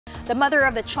The mother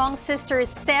of the Chiong sisters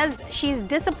says she's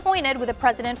disappointed with the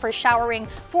president for showering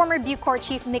former Bucor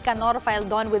Chief Nicanor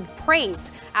Faildon with praise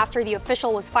after the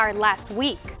official was fired last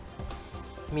week.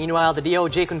 Meanwhile, the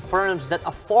DOJ confirms that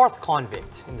a fourth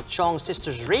convict in the Chiong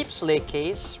sisters' rape slay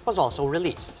case was also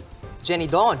released. Jenny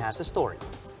Dawn has the story.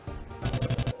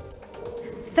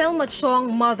 Thelma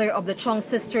Chiong, mother of the Chiong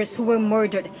sisters who were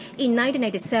murdered in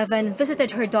 1997,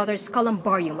 visited her daughter's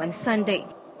columbarium on Sunday.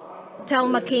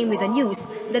 Thelma came with the news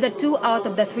that the 2 out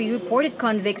of the 3 reported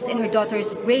convicts in her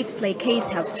daughter's rape slay case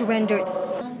have surrendered.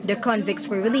 The convicts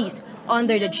were released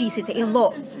under the GCTA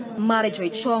law.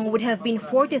 Marijoy Chiong would have been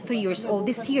 43 years old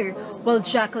this year, while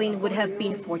Jacqueline would have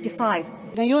been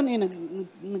 45. Ngayon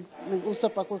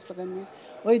nag-usap ako sa kanya.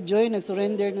 Oy Joy,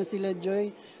 nag-surrender na sila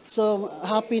Joy. So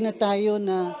happy na tayo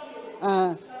na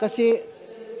kasi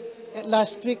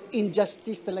last week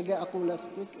injustice talaga ako last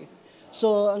week eh.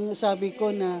 So ang sabi ko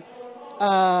na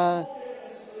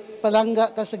palangga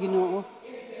ka sa Ginoo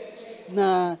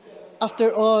na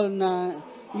after all na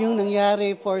yung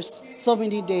nangyari for so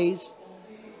many days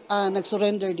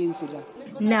nag-surrender din sila.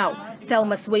 Now,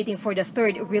 Thelma's waiting for the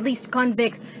third released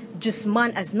convict,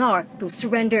 Jusman Aznar, to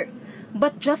surrender.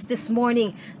 But just this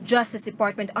morning, Justice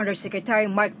Department Undersecretary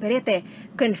Mark Perete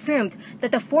confirmed that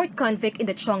the fourth convict in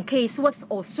the Chiong case was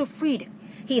also freed.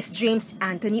 He is James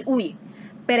Anthony Uy.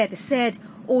 Perete said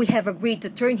Uy have agreed to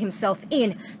turn himself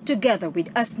in together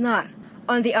with Aznar.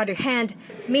 On the other hand,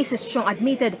 Mrs. Chiong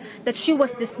admitted that she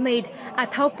was dismayed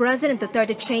at how President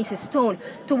Duterte changed his tone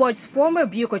towards former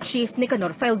Bucor Chief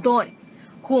Nicanor Faildon,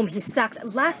 whom he sacked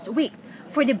last week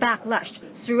for the backlash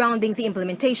surrounding the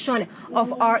implementation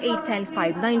of RA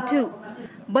 10592.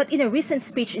 But in a recent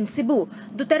speech in Cebu,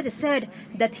 Duterte said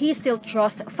that he still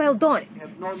trusts Faildon,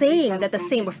 saying that the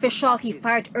same official he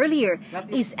fired earlier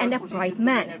is an upright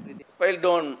man.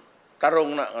 Faildon,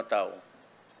 tarong na nga tao.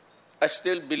 I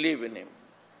still believe in him.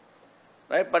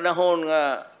 Ay panahon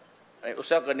nga ay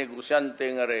usa ka negosyante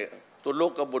nga re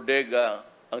tulo ka bodega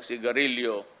ang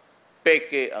sigarilyo,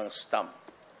 peke ang stamp.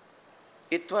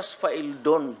 It was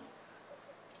Faildon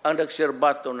ang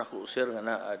nagserbato na kusir nga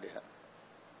naa diha.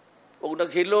 Ug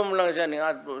naghilom lang siya ning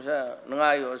adto sa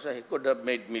nangayo sa he could have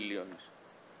made millions.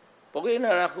 Pagay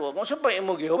na nako, kung sa pa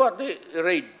imo gihuwat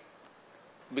raid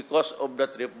because of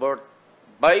that report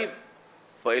by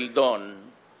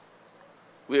Faildon,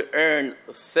 we earned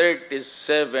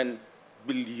 37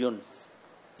 billion.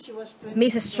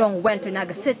 Mrs. Chiong went to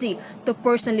Naga City to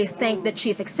personally thank the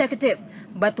chief executive,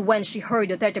 but when she heard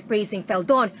Duterte praising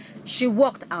Faildon, she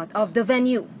walked out of the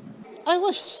venue. I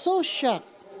was so shocked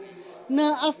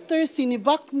na after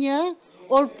sinibak niya,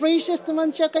 all praises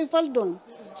naman siya kay Faildon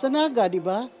sa Naga, di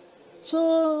ba?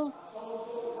 So,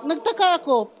 nagtaka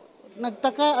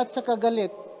at saka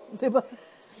galit, di ba?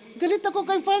 Galit ako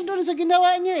kay Faildon sa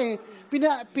ginawa niya eh.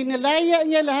 Pinalaya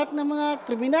niya lahat ng mga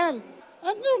kriminal.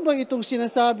 Ano ba itong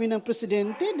sinasabi ng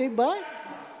presidente, di ba?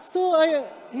 So,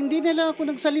 hindi na lang ako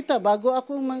nagsalita. Bago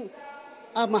ako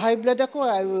ma-high blood ako,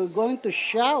 I will going to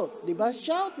shout, di ba?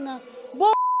 Shout na,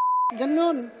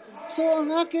 ganon. So, ang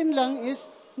akin lang is,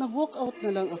 nag-walk out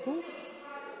na lang ako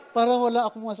para wala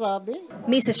akong masabi.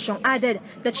 Mrs. Chiong added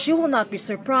that she will not be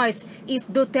surprised if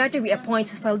Duterte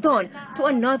reappoints Faildon to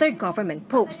another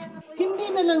government post.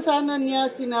 Hindi na lang sana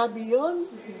niya sinabi yun.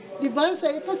 Di ba?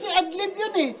 Kasi adlib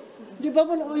yun eh. Di ba?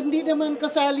 Hindi naman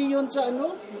kasali yun sa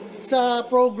sa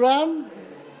program.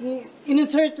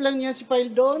 In-insert lang niya si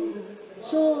Faildon.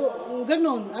 So,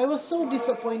 ganun. I was so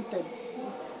disappointed.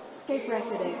 Kay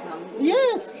President,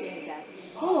 yes.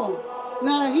 Oh,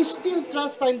 na he still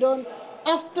trusts Faildon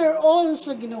after all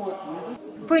sa ginawa niya.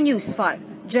 For News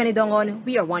 5, Jenny Dongon,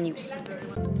 We Are One News.